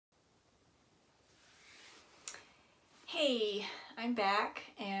Hey, I'm back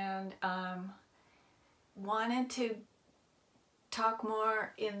and wanted to talk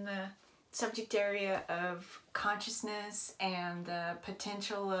more in the subject area of consciousness and the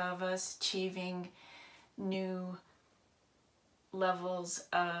potential of us achieving new levels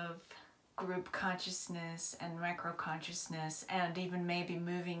of group consciousness and macro-consciousness, and even maybe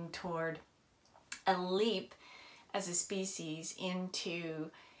moving toward a leap as a species into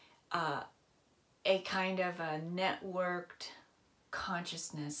a kind of a networked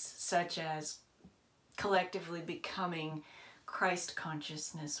consciousness, such as collectively becoming Christ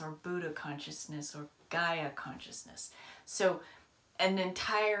consciousness or Buddha consciousness or Gaia consciousness. So an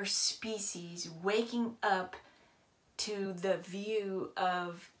entire species waking up to the view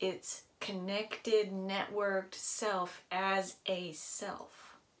of its connected, networked self as a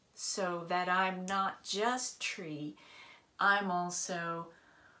self. So that I'm not just tree, I'm also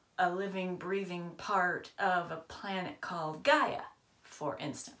a living, breathing part of a planet called Gaia, for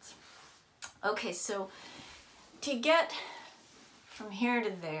instance. Okay, so to get from here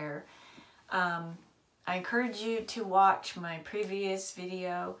to there, I encourage you to watch my previous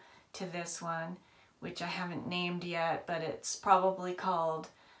video to this one, which I haven't named yet, but it's probably called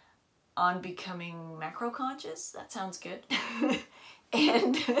On Becoming Macro-Conscious. That sounds good.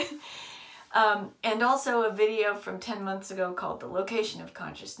 And also a video from 10 months ago called The Location of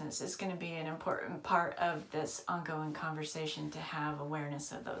Consciousness is going to be an important part of this ongoing conversation, to have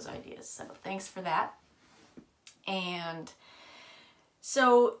awareness of those ideas. So thanks for that. And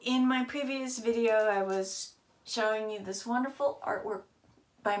so in my previous video, I was showing you this wonderful artwork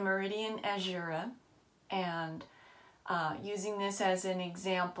by Meridian Azura, and using this as an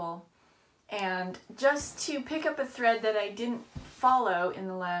example. And just to pick up a thread that I didn't follow in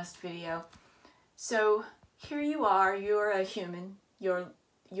the last video. So here you are, you're a human,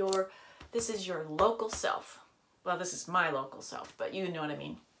 this is your local self. Well, this is my local self, but you know what I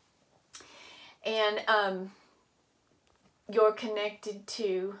mean. And you're connected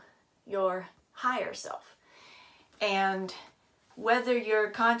to your higher self. And whether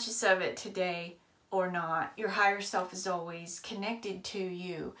you're conscious of it today or not, your higher self is always connected to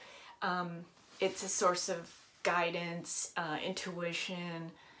you. It's a source of guidance,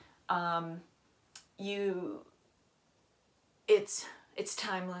 intuition. It's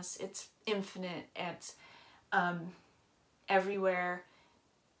timeless. It's infinite. It's everywhere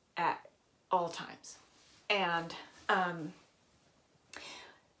at all times. And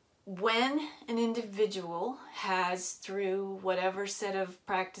when an individual has, through whatever set of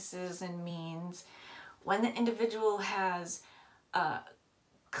practices and means, when the individual has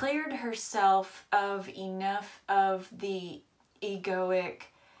cleared herself of enough of the egoic,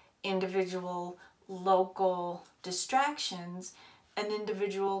 individual, local distractions, an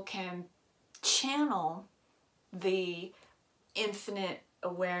individual can channel the infinite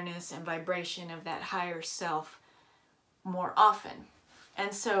awareness and vibration of that higher self more often.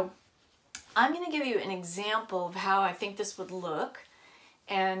 And so I'm going to give you an example of how I think this would look,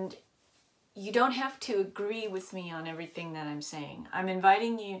 and you don't have to agree with me on everything that I'm saying. I'm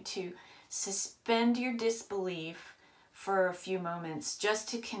inviting you to suspend your disbelief for a few moments, just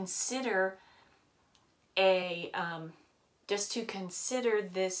to consider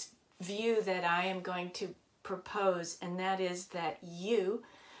this view that I am going to propose, and that is that you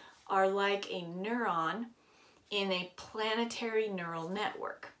are like a neuron in a planetary neural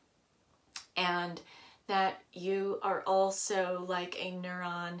network, and that you are also like a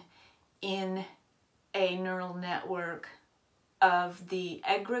neuron in a neural network of the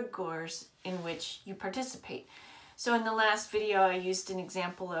egregores in which you participate. So in the last video, I used an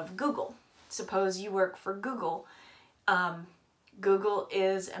example of Google. Suppose you work for Google. Google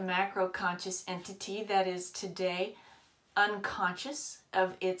is a macro-conscious entity that is today unconscious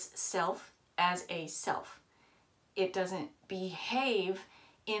of its self as a self. It doesn't behave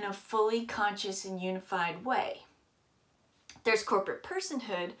in a fully conscious and unified way. There's corporate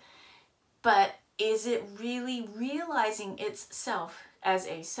personhood, but is it really realizing its self as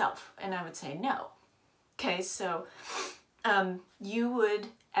a self? And I would say no. Okay, so you would,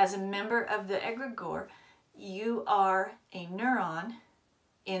 as a member of the egregore, you are a neuron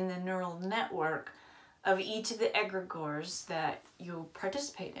in the neural network of each of the egregores that you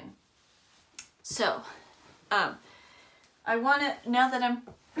participate in. So, I want to, now that I'm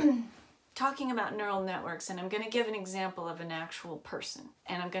talking about neural networks, and I'm going to give an example of an actual person,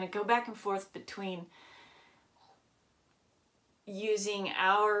 and I'm going to go back and forth between using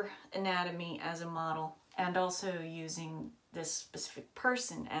our anatomy as a model and also using this specific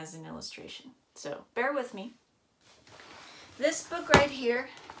person as an illustration. So bear with me. This book right here,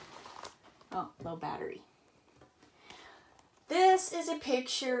 oh, low battery. This is a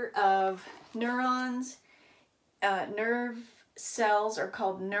picture of neurons. Nerve cells are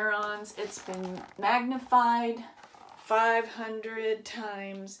called neurons. It's been magnified 500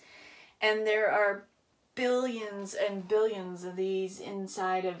 times, and there are billions and billions of these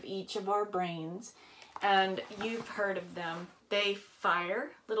inside of each of our brains, and you've heard of them. They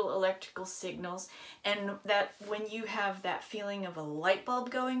fire little electrical signals, and that when you have that feeling of a light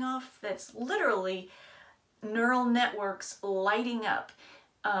bulb going off, that's literally neural networks lighting up,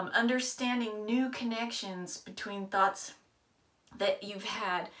 understanding new connections between thoughts that you've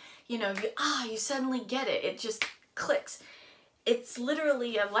had. You know, you suddenly get it. It just clicks. It's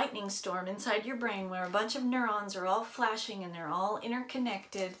literally a lightning storm inside your brain where a bunch of neurons are all flashing and they're all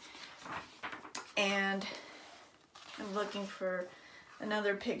interconnected. And I'm looking for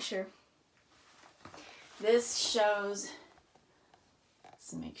another picture. This shows,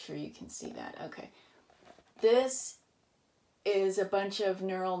 let's make sure you can see that. Okay. This is a bunch of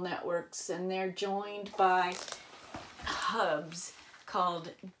neural networks, and they're joined by hubs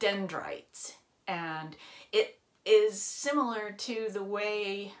called dendrites. And it is similar to the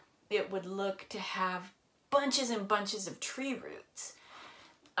way it would look to have bunches and bunches of tree roots.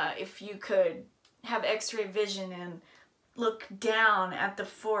 If you could have X-ray vision and look down at the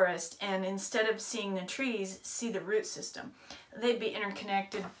forest, and instead of seeing the trees, see the root system. They'd be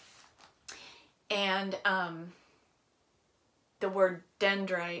interconnected. And the word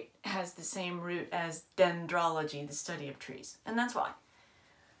dendrite has the same root as dendrology, the study of trees. And that's why.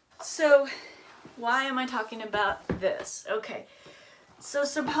 So why am I talking about this? Okay, so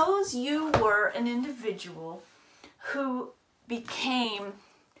suppose you were an individual who became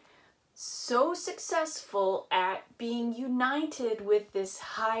so successful at being united with this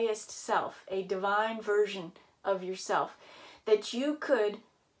highest self, a divine version of yourself, that you could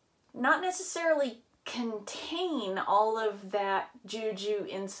not necessarily contain all of that juju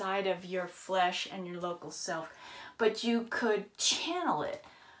inside of your flesh and your local self, but you could channel it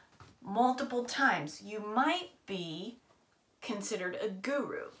multiple times. You might be considered a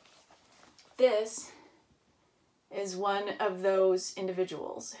guru. This is one of those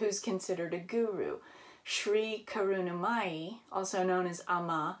individuals who's considered a guru. Sri Karunamai, also known as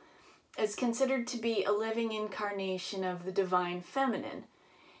Amma, is considered to be a living incarnation of the divine feminine.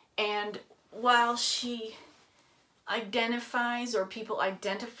 And while she identifies, or people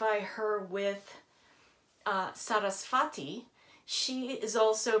identify her with Sarasvati, she is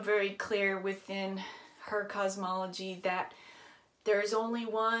also very clear within her cosmology that there's only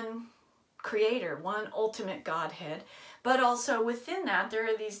one creator, one ultimate Godhead, but also within that there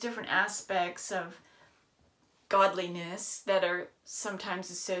are these different aspects of godliness that are sometimes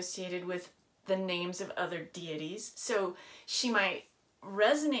associated with the names of other deities. So she might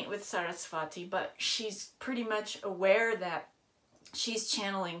resonate with Sarasvati, but she's pretty much aware that she's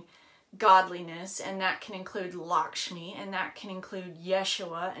channeling godliness, and that can include Lakshmi, and that can include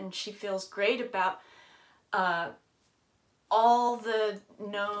Yeshua, and she feels great about all the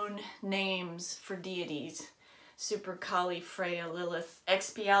known names for deities. Super Kali, Freya, Lilith,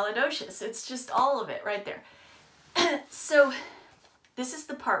 Expialidocious. It's just all of it right there. So this is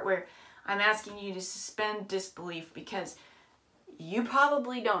the part where I'm asking you to suspend disbelief, because you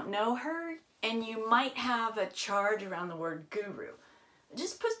probably don't know her, and you might have a charge around the word guru.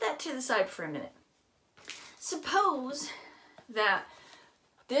 Just put that to the side for a minute. Suppose that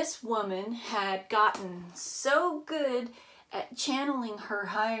this woman had gotten so good at channeling her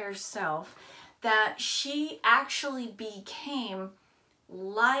higher self that she actually became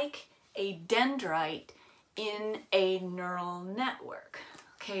like a dendrite in a neural network.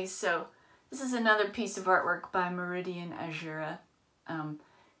 Okay, so this is another piece of artwork by Meridian Azura.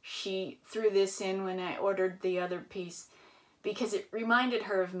 She threw this in when I ordered the other piece because it reminded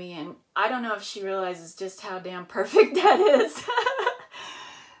her of me, and I don't know if she realizes just how damn perfect that is.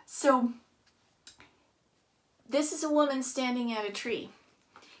 So this is a woman standing at a tree.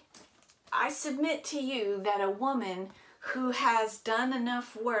 I submit to you that a woman who has done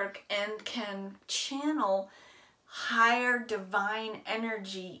enough work and can channel higher divine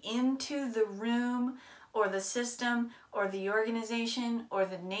energy into the room or the system or the organization or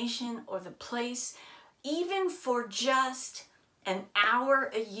the nation or the place, even for just an hour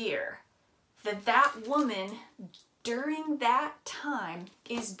a year, that woman during that time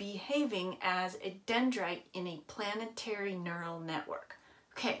is behaving as a dendrite in a planetary neural network.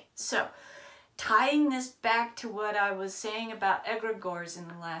 Okay, so tying this back to what I was saying about egregores in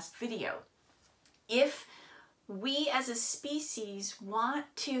the last video, if we as a species want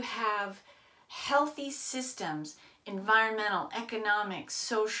to have healthy systems, environmental, economic,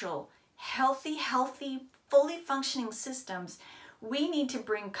 social, healthy, fully functioning systems, we need to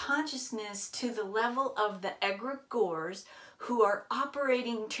bring consciousness to the level of the egregores who are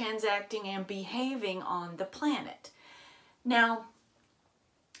operating, transacting, and behaving on the planet. Now,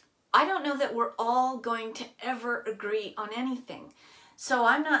 I don't know that we're all going to ever agree on anything. So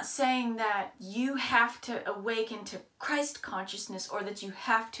I'm not saying that you have to awaken to Christ consciousness, or that you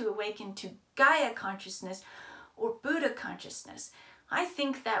have to awaken to Gaia consciousness or Buddha consciousness. I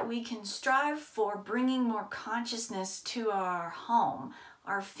think that we can strive for bringing more consciousness to our home,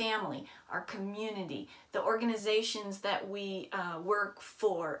 our family, our community, the organizations that we work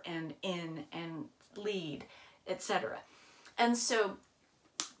for and in and lead, etc. And so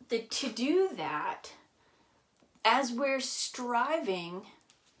to do that, as we're striving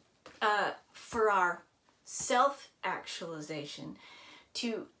for our self-actualization,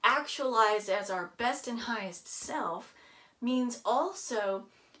 to actualize as our best and highest self, means also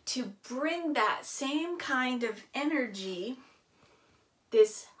to bring that same kind of energy,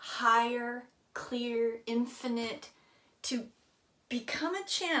 this higher, clear, infinite, to become a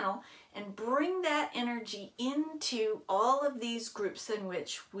channel and bring that energy into all of these groups in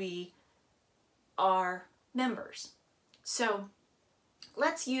which we are members. So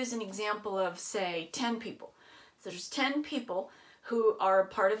let's use an example of, say, 10 people. So there's 10 people who are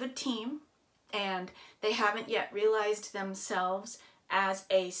part of a team, and they haven't yet realized themselves as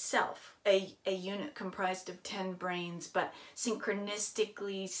a self, a unit comprised of 10 brains, but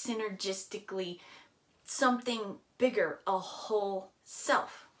synchronistically, synergistically, something bigger, a whole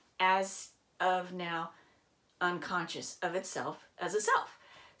self, as of now unconscious of itself as a self.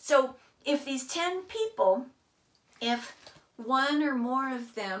 So if these 10 people, if one or more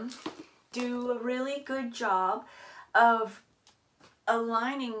of them do a really good job of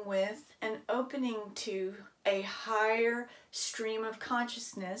aligning with and opening to a higher stream of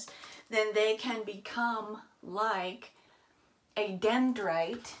consciousness, then they can become like a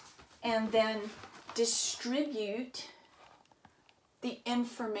dendrite and then distribute the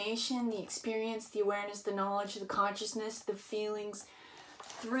information, the experience, the awareness, the knowledge, the consciousness, the feelings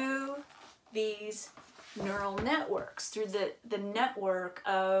through these neural networks, through the network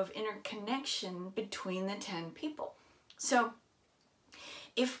of interconnection between the 10 people. So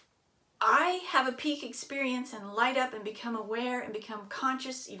if I have a peak experience and light up and become aware and become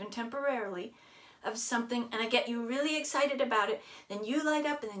conscious, even temporarily, of something, and I get you really excited about it, then you light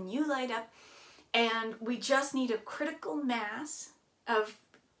up and then you light up, and we just need a critical mass of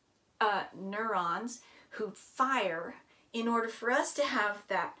neurons who fire in order for us to have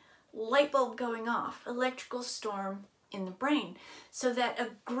that light bulb going off, electrical storm in the brain, so that a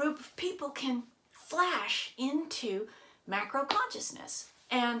group of people can flash into macro-consciousness.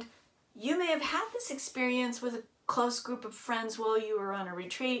 And you may have had this experience with a close group of friends while you were on a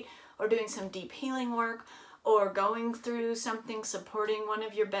retreat, or doing some deep healing work, or going through something, supporting one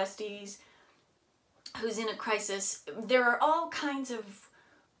of your besties who's in a crisis. There are all kinds of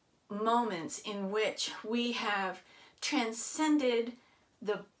moments in which we have transcended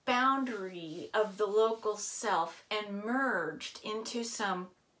the boundary of the local self and merged into some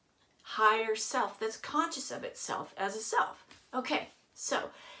higher self that's conscious of itself as a self. Okay, so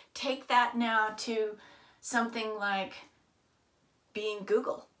take that now to something like being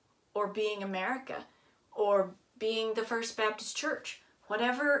Google, or being America, or being the First Baptist Church,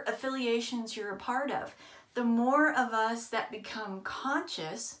 whatever affiliations you're a part of. The more of us that become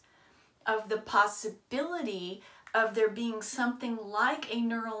conscious of the possibility of there being something like a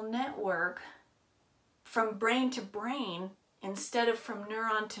neural network from brain to brain instead of from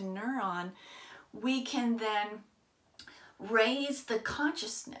neuron to neuron, we can then raise the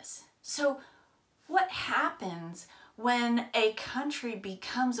consciousness. So what happens when a country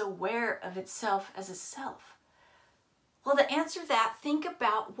becomes aware of itself as a self? Well, to answer that, think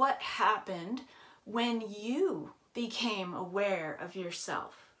about what happened when you became aware of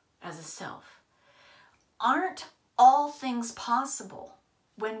yourself as a self. Aren't all things possible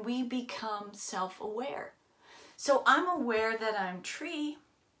when we become self-aware? So I'm aware that I'm tree,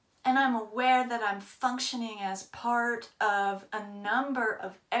 and I'm aware that I'm functioning as part of a number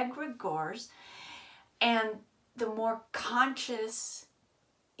of egregores, and the more conscious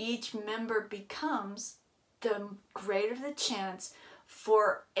each member becomes, the greater the chance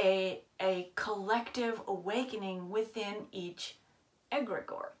for a collective awakening within each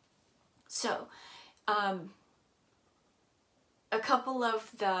egregore. So, a couple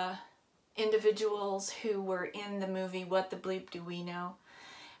of the individuals who were in the movie What the Bleep Do We Know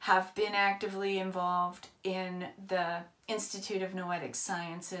have been actively involved in the Institute of Noetic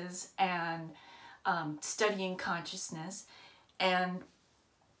Sciences and studying consciousness. And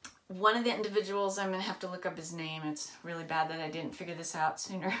one of the individuals, I'm going to have to look up his name, it's really bad that I didn't figure this out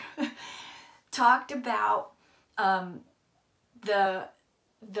sooner, talked about the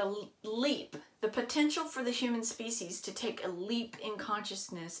leap, the potential for the human species to take a leap in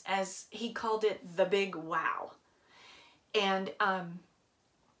consciousness, as he called it, the big wow. And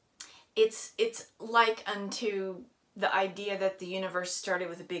it's like unto the idea that the universe started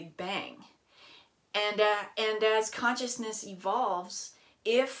with a big bang. And as consciousness evolves,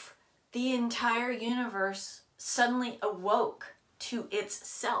 if the entire universe suddenly awoke to its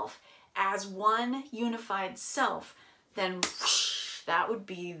self as one unified self, then whoosh, that would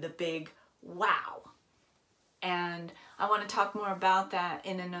be the big wow. And I want to talk more about that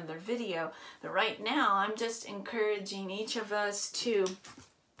in another video. But right now, I'm just encouraging each of us to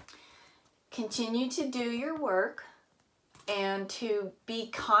continue to do your work and to be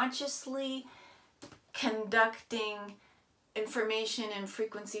consciously conducting information and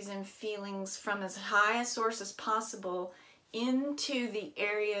frequencies and feelings from as high a source as possible into the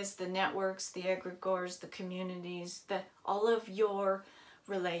areas, the networks, the egregores, the communities, all of your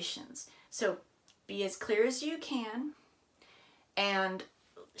relations. So be as clear as you can and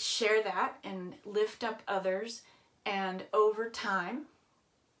share that and lift up others. And over time,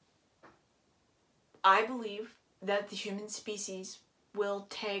 I believe that the human species will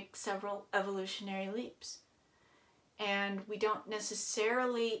take several evolutionary leaps. And we don't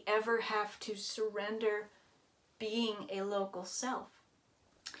necessarily ever have to surrender being a local self.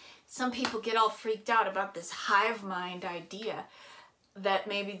 Some people get all freaked out about this hive mind idea that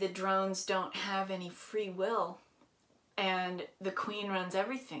maybe the drones don't have any free will and the queen runs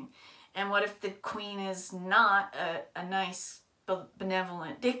everything. And what if the queen is not a nice,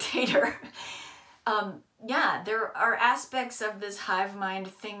 benevolent dictator? Yeah, there are aspects of this hive mind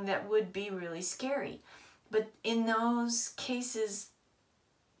thing that would be really scary. But in those cases,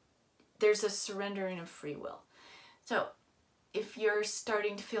 there's a surrendering of free will. So if you're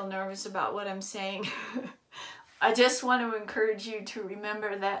starting to feel nervous about what I'm saying, I just want to encourage you to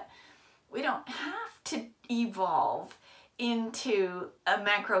remember that we don't have to evolve into a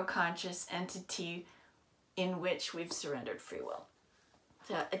macro-conscious entity in which we've surrendered free will.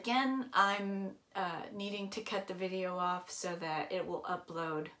 So again, I'm needing to cut the video off so that it will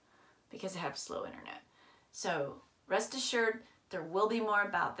upload because I have slow internet. So rest assured, there will be more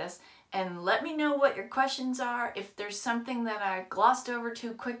about this. And let me know what your questions are. If there's something that I glossed over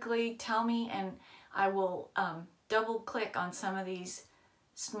too quickly, tell me, and I will double click on some of these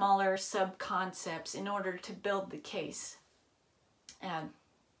smaller sub-concepts in order to build the case. And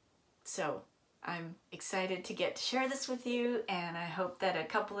so I'm excited to get to share this with you, and I hope that a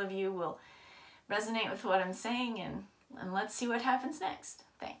couple of you will resonate with what I'm saying, and let's see what happens next.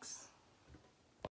 Thanks.